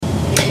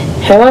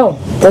Hello,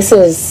 this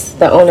is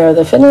the owner of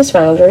the Fitness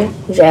Foundry,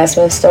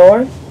 Jasmine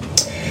Store.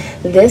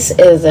 This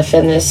is the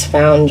Fitness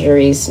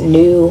Foundry's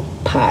new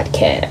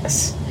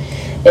podcast.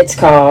 It's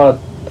called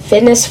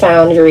Fitness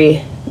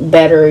Foundry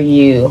Better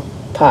You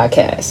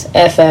Podcast.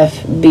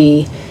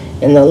 FFB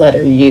and the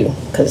letter U,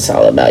 because it's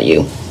all about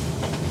you.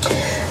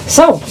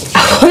 So,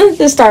 I wanted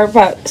to start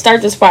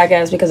this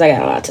podcast because I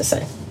got a lot to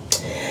say.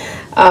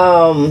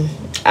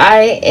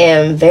 I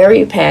am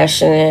very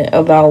passionate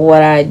about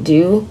what I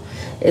do.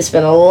 It's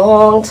been a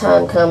long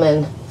time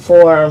coming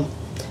for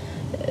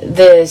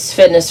this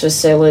fitness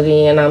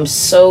facility, and I'm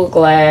so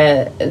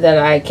glad that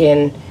I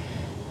can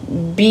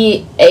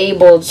be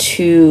able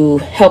to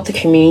help the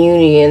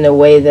community in the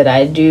way that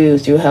I do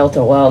through health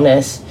and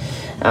wellness,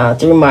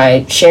 through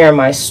my sharing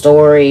my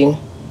story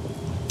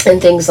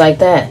and things like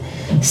that.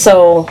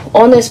 So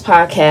on this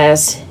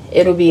podcast,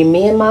 it'll be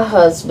me and my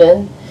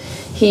husband.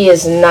 He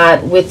is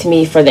not with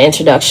me for the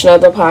introduction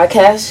of the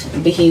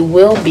podcast, but he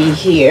will be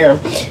here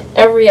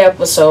every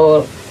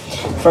episode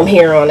from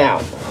here on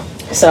out.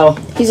 So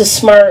he's a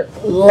smart,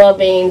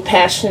 loving,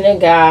 passionate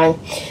guy.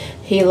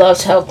 He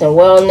loves health and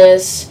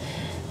wellness.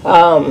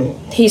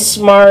 He's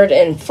smart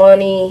and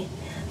funny,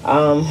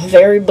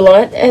 very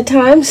blunt at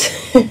times,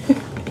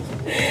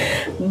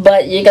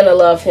 but you're going to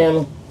love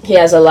him. He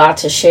has a lot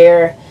to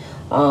share.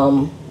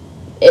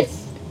 If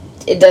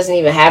it doesn't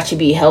even have to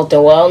be health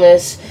and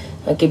wellness.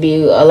 It could be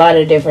a lot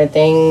of different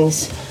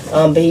things,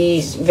 but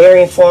he's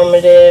very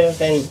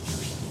informative, and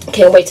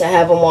can't wait to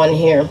have him on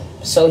here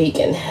so he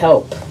can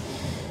help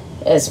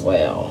as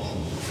well.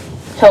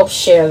 Help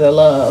share the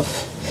love.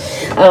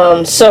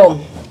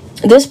 So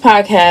this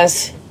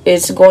podcast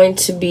is going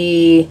to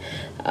be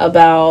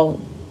about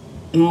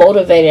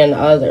motivating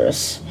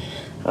others.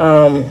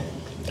 I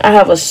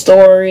have a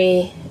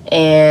story,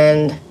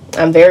 and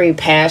I'm very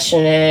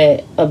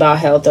passionate about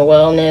health and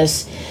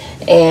wellness.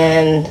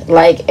 And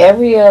like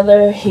every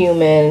other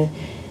human,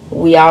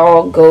 we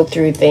all go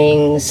through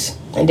things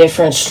and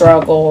different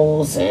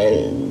struggles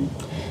and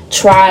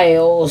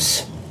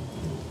trials.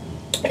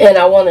 And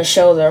I want to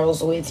share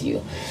those with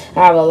you.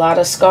 I have a lot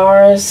of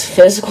scars,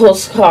 physical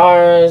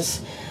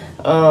scars,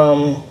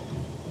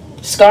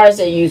 scars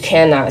that you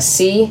cannot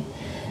see.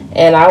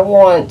 And I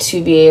want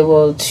to be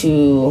able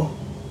to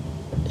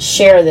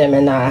share them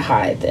and not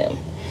hide them.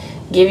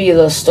 Give you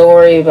the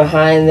story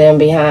behind them,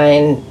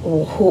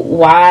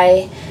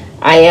 why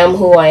I am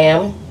who I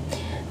am,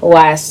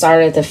 why I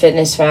started the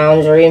Fitness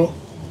Foundry.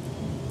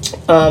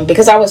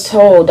 Because I was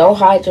told, don't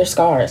hide your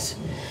scars.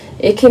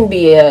 It can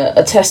be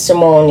a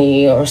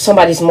testimony or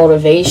somebody's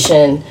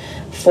motivation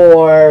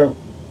for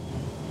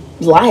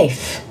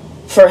life,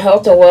 for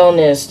health and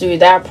wellness through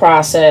that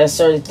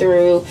process, or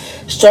through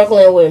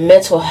struggling with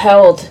mental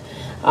health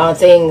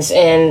things,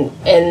 and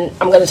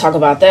I'm going to talk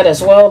about that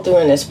as well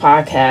during this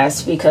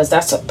podcast, because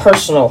that's a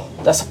personal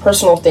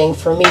thing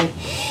for me,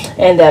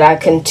 and that I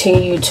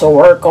continue to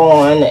work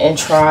on and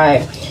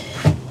try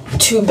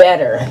to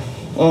better.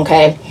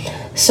 Okay,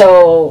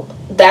 so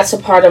that's a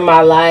part of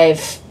my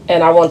life,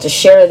 and I want to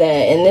share that.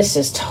 And this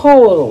is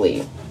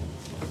totally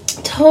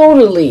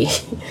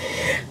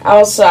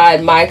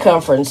outside my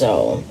comfort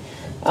zone,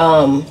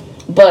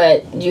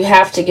 but you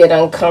have to get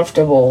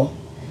uncomfortable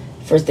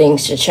for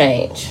things to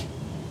change.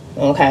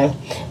 Okay,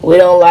 we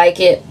don't like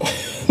it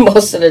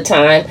most of the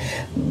time,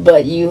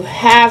 but you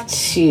have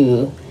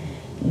to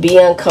be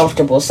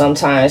uncomfortable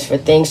sometimes for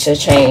things to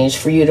change,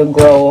 for you to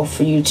grow,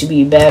 for you to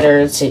be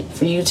better,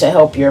 for you to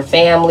help your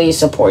family,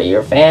 support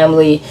your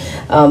family,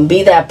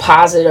 be that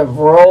positive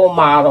role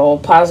model,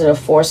 positive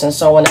force in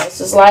someone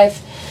else's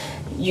life.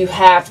 You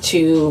have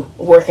to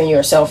work on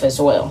yourself as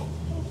well.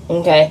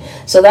 Okay,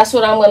 so that's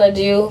what I'm going to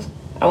do.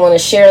 I want to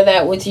share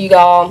that with you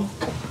all,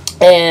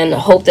 and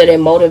hope that it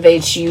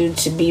motivates you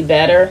to be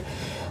better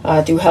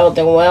through health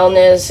and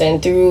wellness, and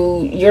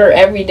through your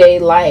everyday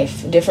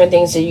life, different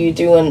things that you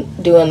do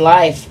in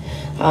life.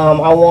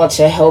 I want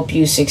to help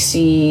you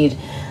succeed,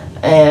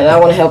 and I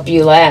want to help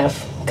you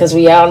laugh, because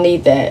we all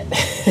need that.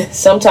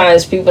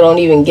 Sometimes people don't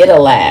even get a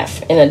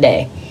laugh in a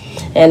day,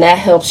 and that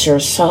helps your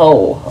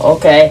soul.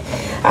 Okay,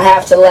 I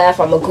have to laugh.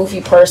 I'm a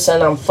goofy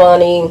person. I'm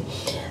funny.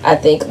 I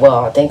think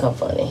I'm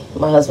funny.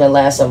 My husband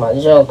laughs at my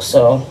jokes,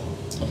 so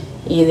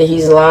either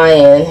he's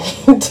lying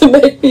to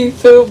make me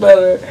feel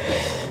better,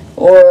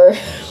 or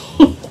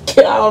I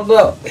don't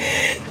know.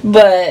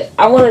 But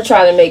I want to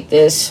try to make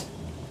this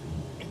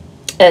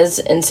as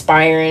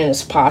inspiring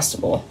as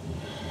possible.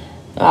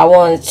 I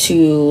want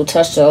to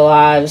touch the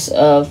lives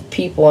of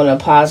people in a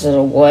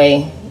positive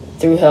way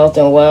through health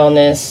and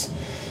wellness.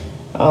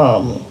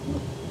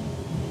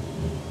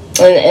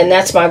 And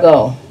that's my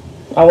goal.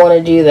 I want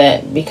to do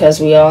that because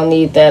we all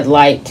need that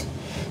light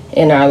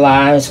in our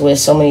lives with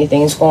so many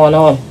things going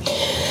on.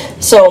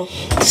 So,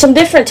 some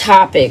different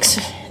topics.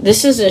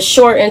 This is a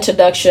short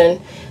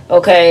introduction,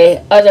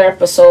 okay? Other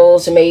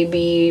episodes may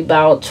be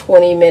about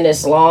 20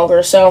 minutes long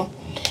or so.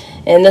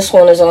 And this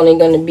one is only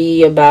going to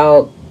be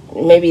about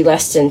maybe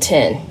less than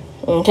 10,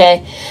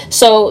 okay?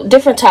 So,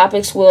 different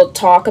topics we'll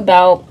talk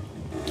about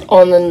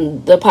on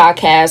the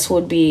podcast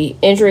would be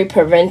injury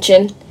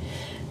prevention,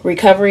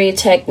 recovery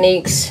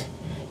techniques,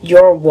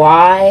 your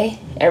why.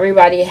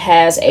 Everybody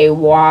has a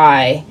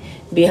why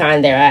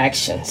behind their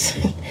actions,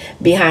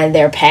 behind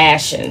their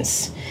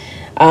passions.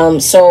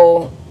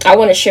 So I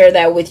want to share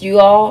that with you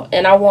all,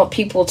 and I want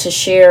people to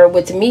share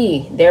with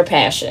me their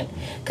passion,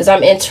 because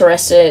I'm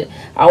interested.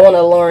 I want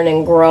to learn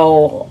and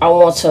grow. I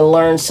want to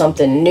learn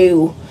something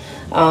new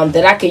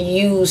that I could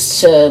use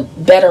to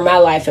better my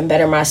life and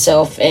better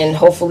myself and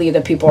hopefully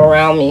the people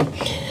around me.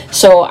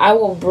 So I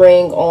will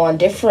bring on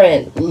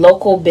different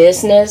local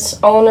business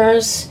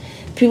owners,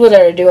 people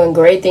that are doing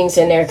great things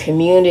in their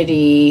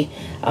community,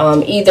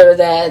 either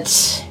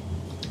that's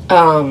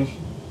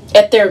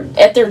at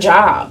their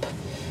job.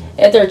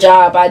 At their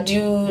job, I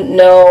do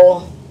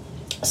know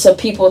some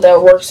people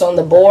that works on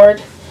the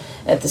board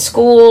at the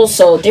school,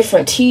 so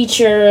different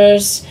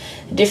teachers,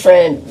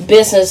 different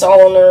business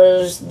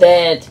owners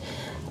that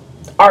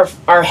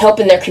are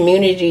helping their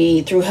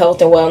community through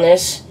health and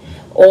wellness,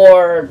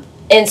 or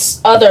in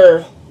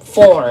other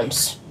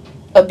forms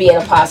of being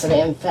a positive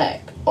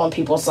impact on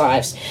people's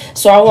lives.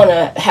 So I want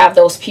to have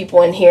those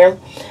people in here.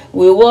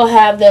 We will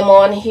have them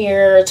on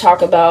here,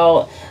 talk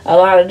about a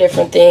lot of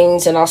different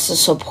things, and also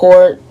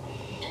support.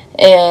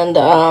 And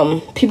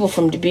people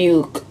from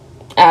Dubuque,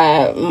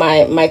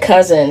 my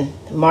cousin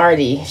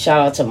Marty,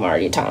 shout out to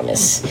Marty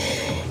Thomas.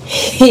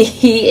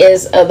 He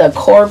is the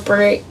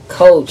corporate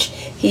coach.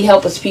 He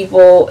helps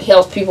people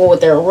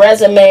with their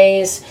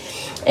resumes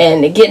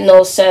and getting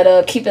those set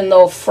up, keeping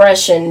those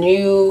fresh and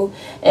new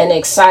and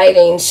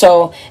exciting.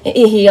 So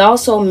he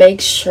also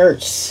makes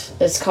shirts.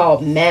 It's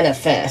called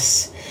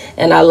Manifest,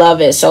 and I love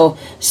it. So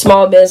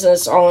small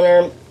business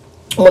owner,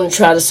 I want to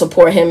try to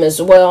support him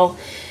as well.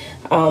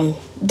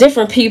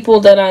 Different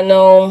people that I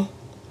know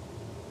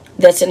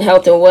that's in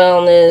health and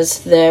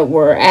wellness that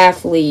were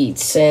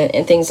athletes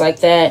and things like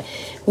that,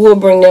 we'll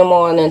bring them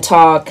on and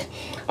talk.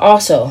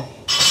 Also,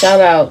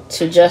 shout out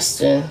to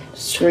Justin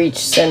Screech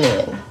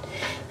Simeon.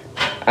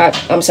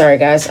 I'm sorry,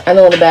 guys. I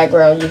know in the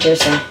background you hear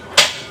some.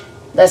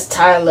 That's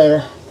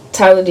Tyler.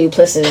 Tyler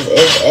Duplessis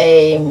is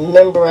a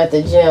member at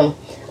the gym.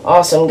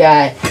 Awesome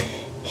guy.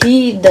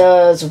 He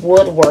does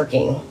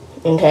woodworking.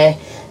 Okay.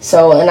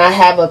 So, and I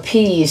have a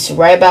piece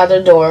right by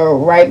the door,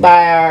 right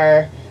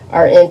by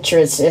our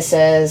entrance. It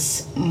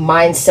says,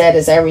 "Mindset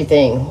is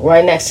everything."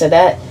 Right next to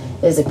that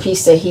is a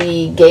piece that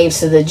he gave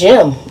to the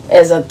gym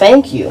as a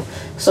thank you.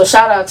 So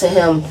shout out to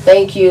him.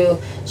 Thank you.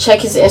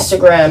 Check his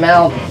Instagram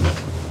out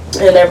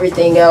and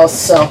everything else.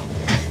 So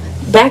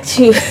back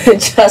to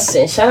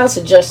Justin. Shout out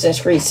to Justin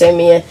Street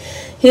Simeon.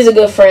 He's a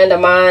good friend of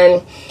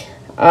mine.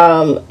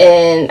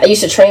 And I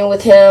used to train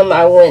with him.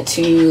 I went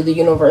to the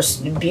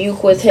University of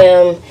Dubuque with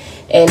him.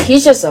 And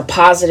he's just a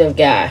positive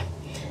guy.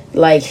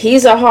 Like,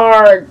 he's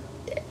hard.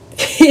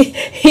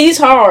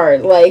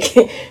 Like,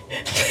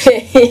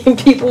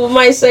 people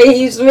might say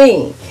he's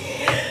mean.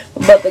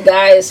 But the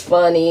guy is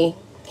funny.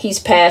 He's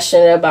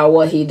passionate about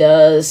what he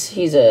does.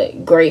 He's a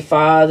great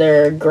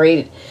father,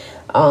 great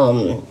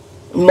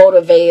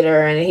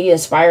motivator, and he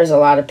inspires a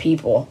lot of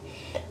people.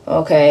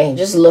 Okay,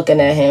 just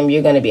looking at him,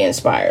 you're going to be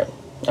inspired.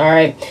 All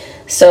right.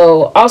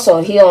 So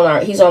also he's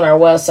on our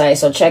website,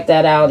 so check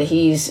that out.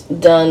 He's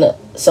done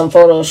some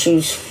photo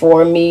shoots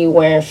for me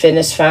wearing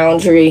Fitness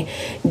Foundry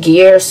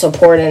gear,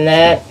 supporting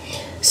that.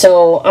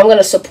 So I'm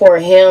gonna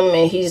support him,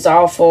 and he's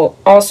also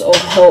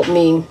helped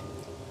me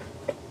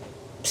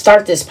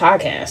start this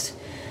podcast.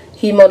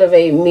 He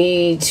motivated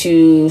me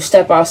to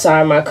step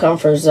outside my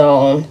comfort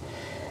zone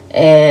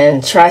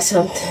and try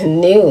something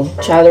new,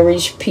 try to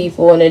reach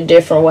people in a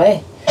different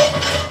way.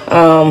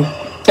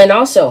 And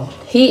also,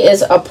 he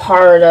is a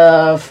part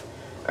of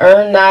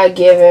Earn Not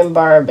Giving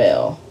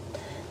Barbell.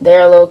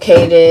 They're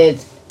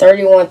located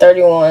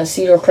 3131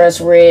 Cedar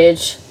Crest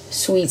Ridge,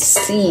 Suite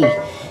C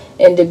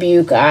in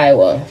Dubuque,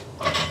 Iowa.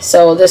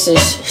 So this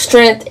is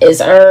strength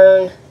is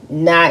earned,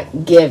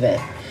 not given.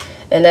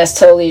 And that's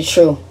totally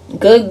true.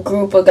 Good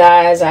group of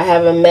guys. I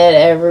haven't met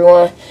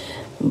everyone,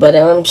 but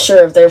I'm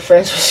sure if they're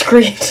friends with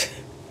Screech,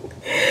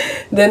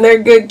 then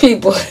they're good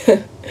people.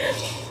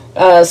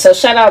 So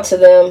shout out to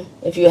them.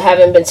 If you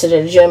haven't been to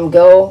the gym,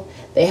 go.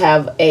 They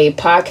have a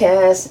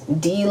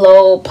podcast,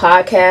 D-Lo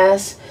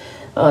Podcast.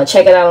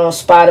 Check it out on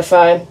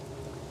Spotify.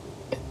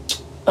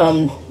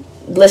 I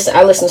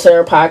listen to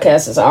their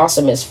podcast. It's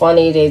awesome. It's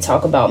funny. They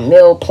talk about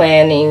meal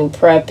planning,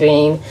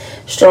 prepping,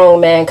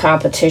 strongman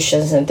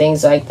competitions, and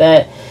things like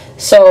that.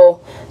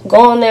 So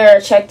go on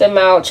there, check them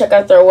out. Check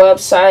out their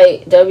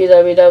website,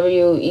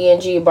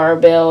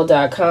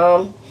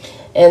 www.engbarbell.com.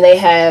 And they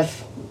have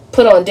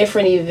put on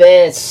different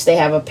events. They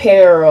have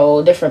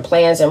apparel, different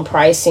plans and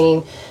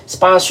pricing,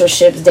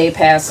 sponsorships, day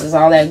passes,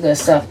 all that good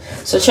stuff.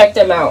 So check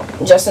them out.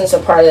 Justin's a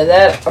part of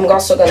that. I'm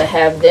also going to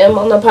have them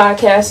on the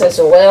podcast as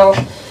well.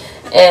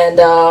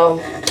 And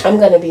I'm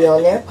going to be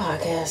on their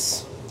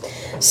podcast.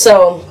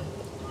 So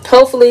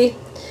hopefully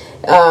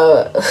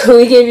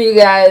we give you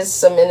guys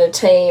some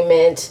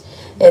entertainment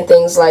and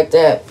things like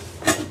that.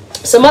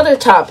 Some other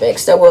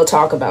topics that we'll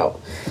talk about: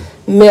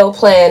 meal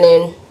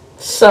planning,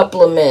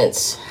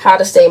 supplements, how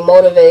to stay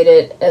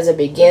motivated as a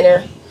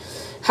beginner,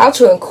 how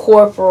to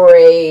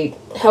incorporate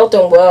health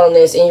and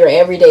wellness in your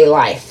everyday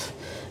life.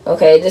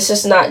 Okay, this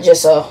is not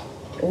just a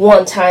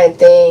one-time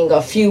thing,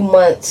 a few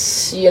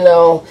months,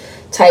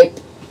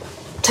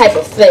 type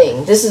of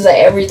thing. This is an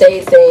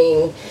everyday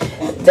thing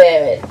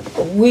that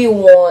we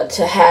want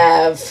to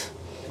have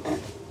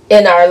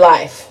in our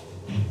life,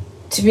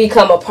 to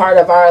become a part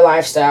of our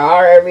lifestyle,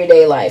 our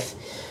everyday life,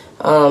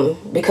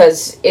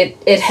 because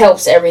it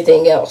helps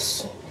everything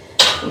else.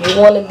 You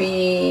want to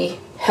be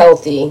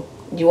healthy.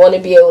 You want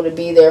to be able to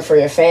be there for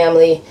your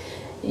family.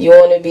 You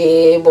want to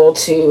be able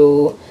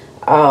to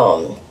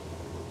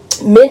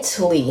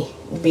mentally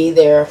be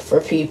there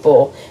for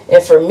people.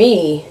 And for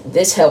me,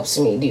 this helps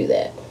me do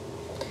that.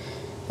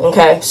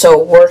 Okay, so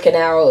working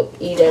out,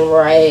 eating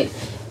right,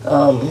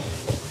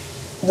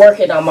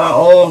 working on my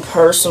own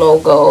personal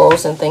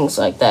goals and things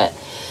like that.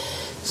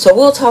 So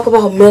we'll talk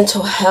about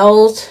mental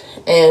health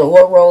and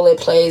what role it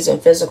plays in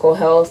physical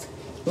health.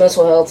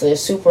 Mental health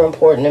is super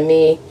important to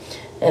me,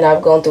 and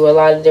I've gone through a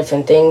lot of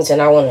different things,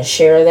 and I want to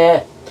share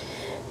that.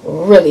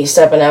 Really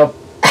stepping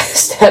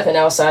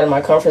outside of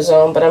my comfort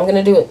zone, but I'm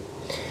going to do it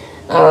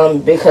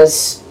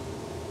because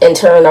in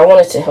turn I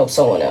want it to help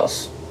someone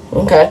else.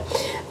 Okay,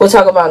 we'll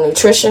talk about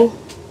nutrition,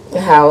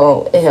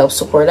 how it helps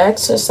support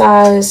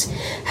exercise,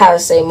 how to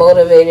stay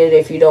motivated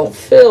if you don't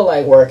feel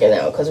like working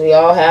out, because we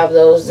all have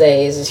those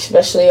days,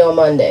 especially on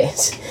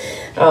Mondays.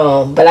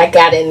 But I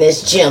got in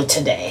this gym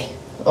today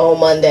on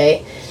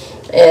Monday,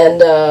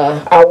 and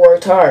I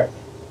worked hard.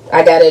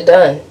 I got it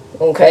done.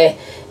 Okay,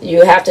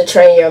 you have to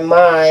train your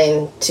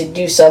mind to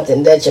do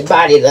something that your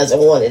body doesn't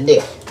want to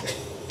do.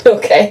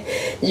 Okay,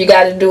 you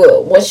got to do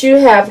it. Once you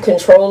have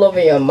control over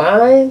your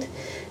mind,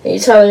 and you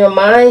tell your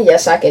mind,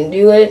 yes, I can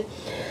do it.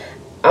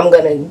 I'm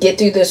going to get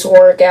through this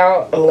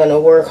workout. I'm going to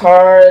work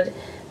hard.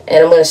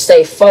 And I'm going to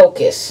stay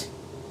focused.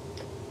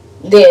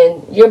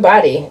 Then your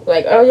body,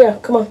 like, oh, yeah,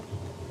 come on.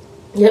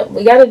 Yep,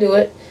 we got to do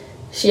it.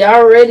 She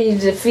already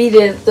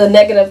defeated the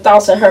negative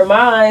thoughts in her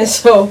mind.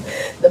 So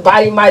the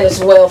body might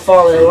as well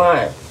fall in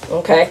line.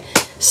 Okay?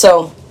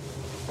 So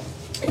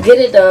get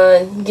it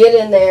done. Get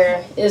in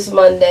there. It's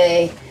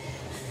Monday,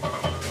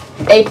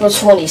 April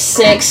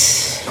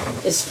 26th.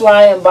 It's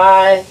flying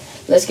by.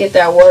 Let's get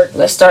that work.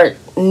 Let's start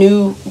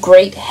new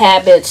great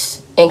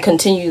habits and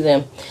continue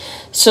them.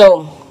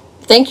 So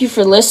thank you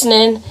for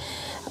listening.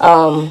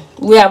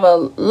 We have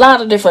a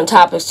lot of different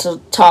topics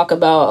to talk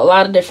about, a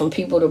lot of different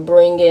people to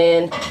bring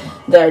in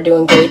that are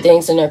doing great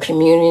things in their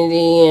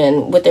community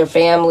and with their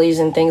families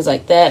and things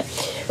like that.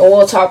 And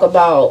we'll talk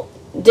about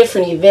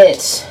different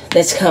events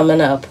that's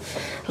coming up,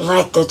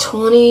 like the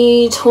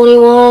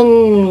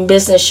 2021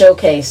 Business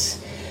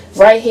Showcase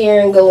right here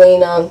in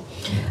Galena.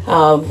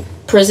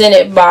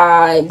 Presented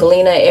by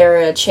Galena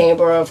Area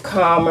Chamber of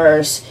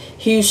Commerce.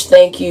 Huge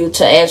thank you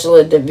to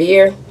Angela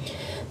DeVere,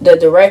 the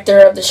director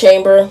of the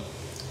chamber.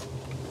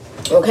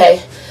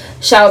 Okay,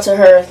 shout out to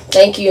her.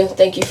 Thank you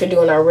for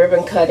doing our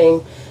ribbon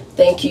cutting.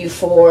 Thank you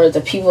for the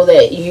people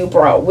that you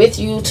brought with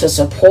you to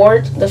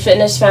support the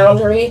Fitness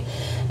Foundry,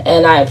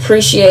 and I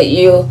appreciate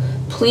you.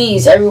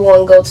 Please,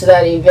 everyone, go to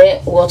that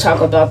event. We'll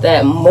talk about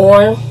that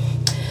more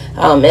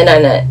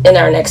in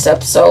our next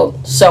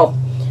episode. So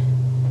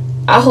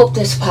I hope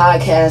this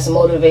podcast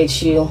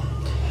motivates you,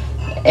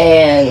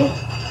 and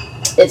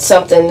it's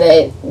something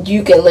that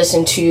you can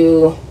listen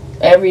to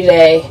every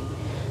day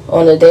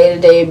on a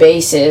day-to-day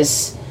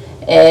basis,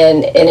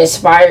 and it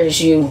inspires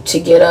you to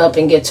get up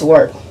and get to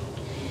work,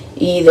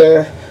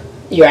 either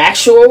your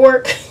actual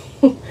work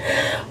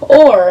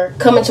or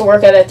coming to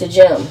work out at the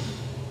gym,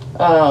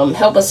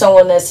 helping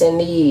someone that's in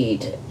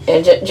need,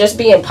 and just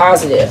being a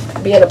positive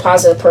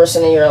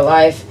person in your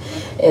life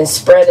and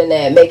spreading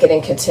that, making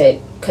it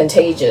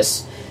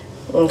contagious.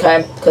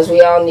 Okay, because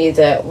we all need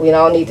that. We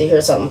all need to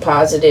hear something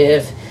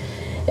positive,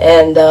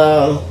 and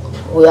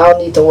we all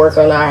need to work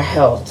on our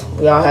health.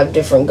 We all have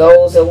different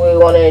goals that we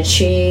want to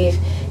achieve.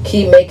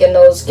 Keep making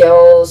those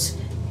goals,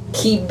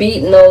 keep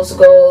beating those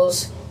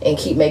goals, and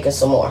keep making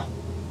some more.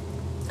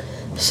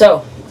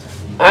 So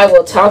I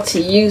will talk to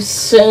you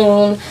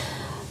soon.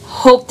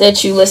 Hope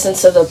that you listen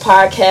to the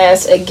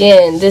podcast.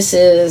 Again, this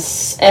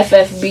is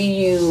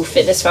FFBU,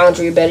 Fitness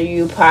Foundry Better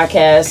You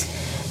podcast.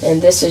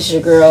 And this is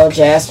your girl,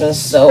 Jasmine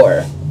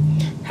Sower.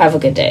 Have a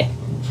good day.